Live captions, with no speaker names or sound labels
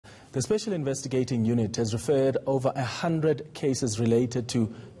The Special Investigating Unit has referred over 100 cases related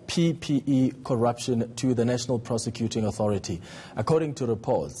to PPE corruption to the National Prosecuting Authority. According to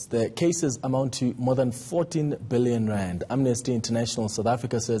reports, the cases amount to more than 14 billion rand. Amnesty International South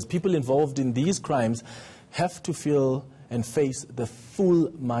Africa says people involved in these crimes have to feel and face the full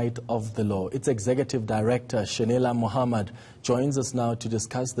might of the law. Its Executive Director, Shenilla Mohamed, joins us now to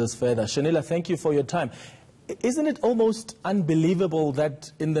discuss this further. Shenilla, thank you for your time. Isn't it almost unbelievable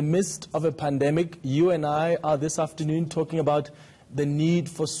that in the midst of a pandemic, you and I are this afternoon talking about the need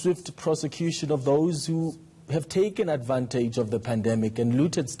for swift prosecution of those who have taken advantage of the pandemic and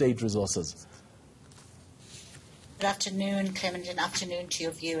looted state resources? Good afternoon, Clement, and afternoon to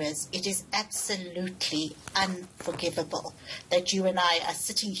your viewers. It is absolutely unforgivable that you and I are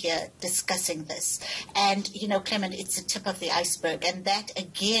sitting here discussing this. And, you know, Clement, it's the tip of the iceberg. And that,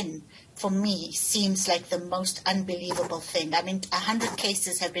 again, for me, seems like the most unbelievable thing. I mean, 100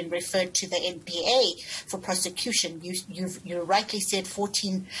 cases have been referred to the NPA for prosecution. You rightly said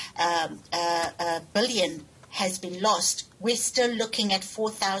 14 billion has been lost. We're still looking at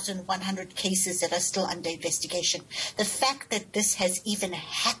 4,100 cases that are still under investigation. The fact that this has even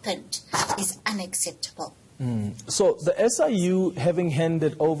happened is unacceptable. So the SIU, having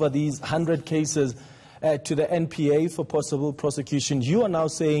handed over these 100 cases to the NPA for possible prosecution, you are now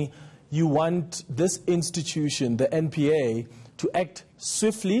saying you want this institution, the NPA, to act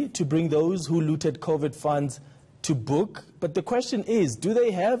swiftly to bring those who looted COVID funds to book. But the question is, do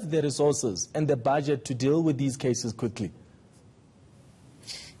they have the resources and the budget to deal with these cases quickly?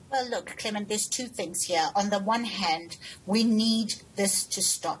 Well, look, Clement, there's two things here. On the one hand, we need this to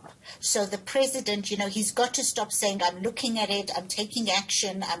stop. So the president, you know, he's got to stop saying, I'm looking at it, I'm taking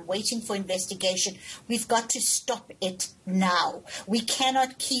action, I'm waiting for investigation. We've got to stop it now. We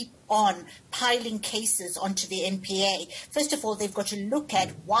cannot keep on piling cases onto the NPA. First of all, they've got to look at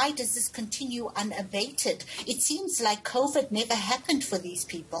why does this continue unabated? It seems like COVID never happened for these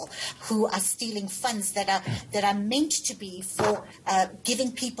people who are stealing funds that are meant to be for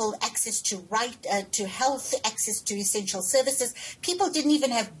giving people access to to health, access to essential services. People didn't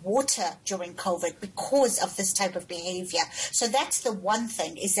even have water during COVID because of this type of behavior. So that's the one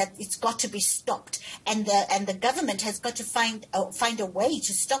thing, is that it's got to be stopped, and the government has got to find a way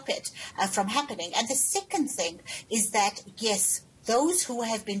to stop it from happening. And the second thing is that, yes, those who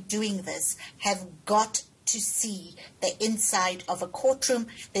have been doing this have got to see the inside of a courtroom.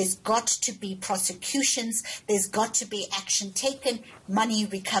 There's got to be prosecutions. There's got to be action taken, money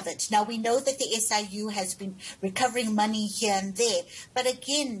recovered. Now, we know that the SIU has been recovering money here and there. But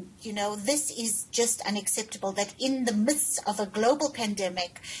again, you know, this is just unacceptable that in the midst of a global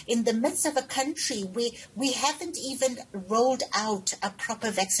pandemic, in the midst of a country where we haven't even rolled out a proper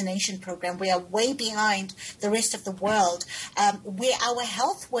vaccination program, we are way behind the rest of the world, where our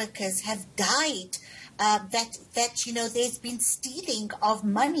health workers have died. That you know, there's been stealing of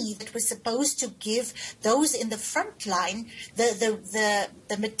money that was supposed to give those in the front line the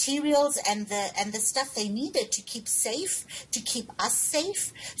materials and the stuff they needed to keep safe, to keep us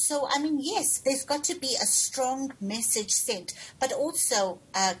safe. So I mean, yes, there's got to be a strong message sent, but also,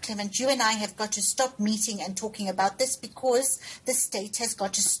 Clement, you and I have got to stop meeting and talking about this, because the state has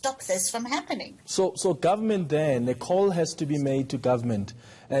got to stop this from happening. So government then, a call has to be made to government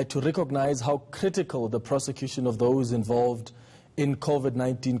to recognize how critical the prosecution of those involved in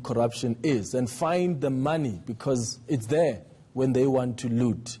COVID-19 corruption is, and find the money, because it's there when they want to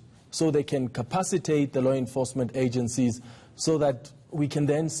loot, so they can capacitate the law enforcement agencies so that we can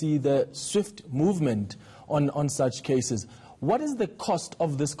then see the swift movement on such cases. What is the cost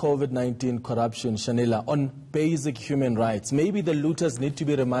of this COVID-19 corruption, Shenilla, on basic human rights? Maybe the looters need to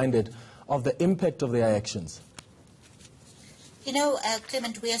be reminded of the impact of their actions. You know,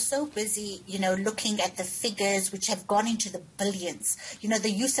 Clement, we are so busy, you know, looking at the figures which have gone into the billions. You know,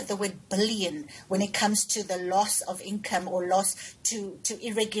 the use of the word billion when it comes to the loss of income or loss to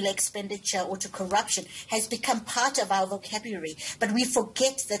irregular expenditure or to corruption has become part of our vocabulary. But we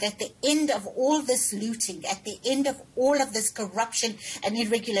forget that at the end of all this looting, at the end of all of this corruption and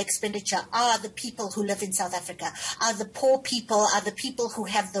irregular expenditure, are the people who live in South Africa, are the poor people, are the people who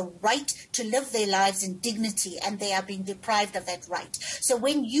have the right to live their lives in dignity, and they are being deprived of that right. So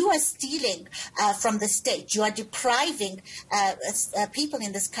when you are stealing from the state, you are depriving people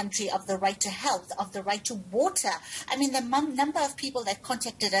in this country of the right to health, of the right to water. I mean, the number of people that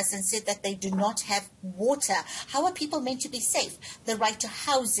contacted us and said that they do not have water. How are people meant to be safe? The right to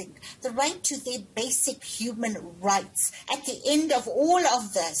housing, the right to their basic human rights. At the end of all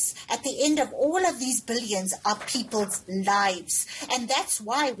of this, at the end of all of these billions, are people's lives. And that's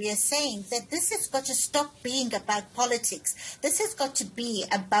why we are saying that this has got to stop being about politics. This has got to be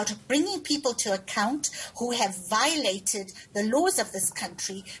about bringing people to account who have violated the laws of this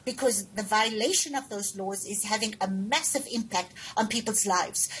country, because the violation of those laws is having a massive impact on people's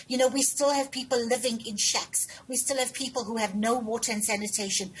lives. You know, we still have people living in shacks. We still have people who have no water and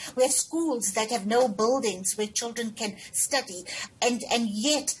sanitation. We have schools that have no buildings where children can study. And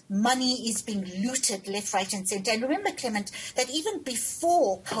yet money is being looted left, right, and center. And remember, Clement, that even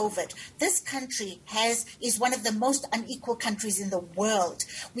before COVID, this country is one of the most unequal countries in the world.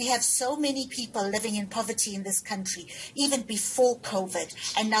 We have so many people living in poverty in this country, even before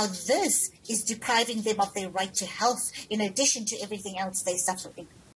COVID. And now this is depriving them of their right to health, in addition to everything else they're suffering.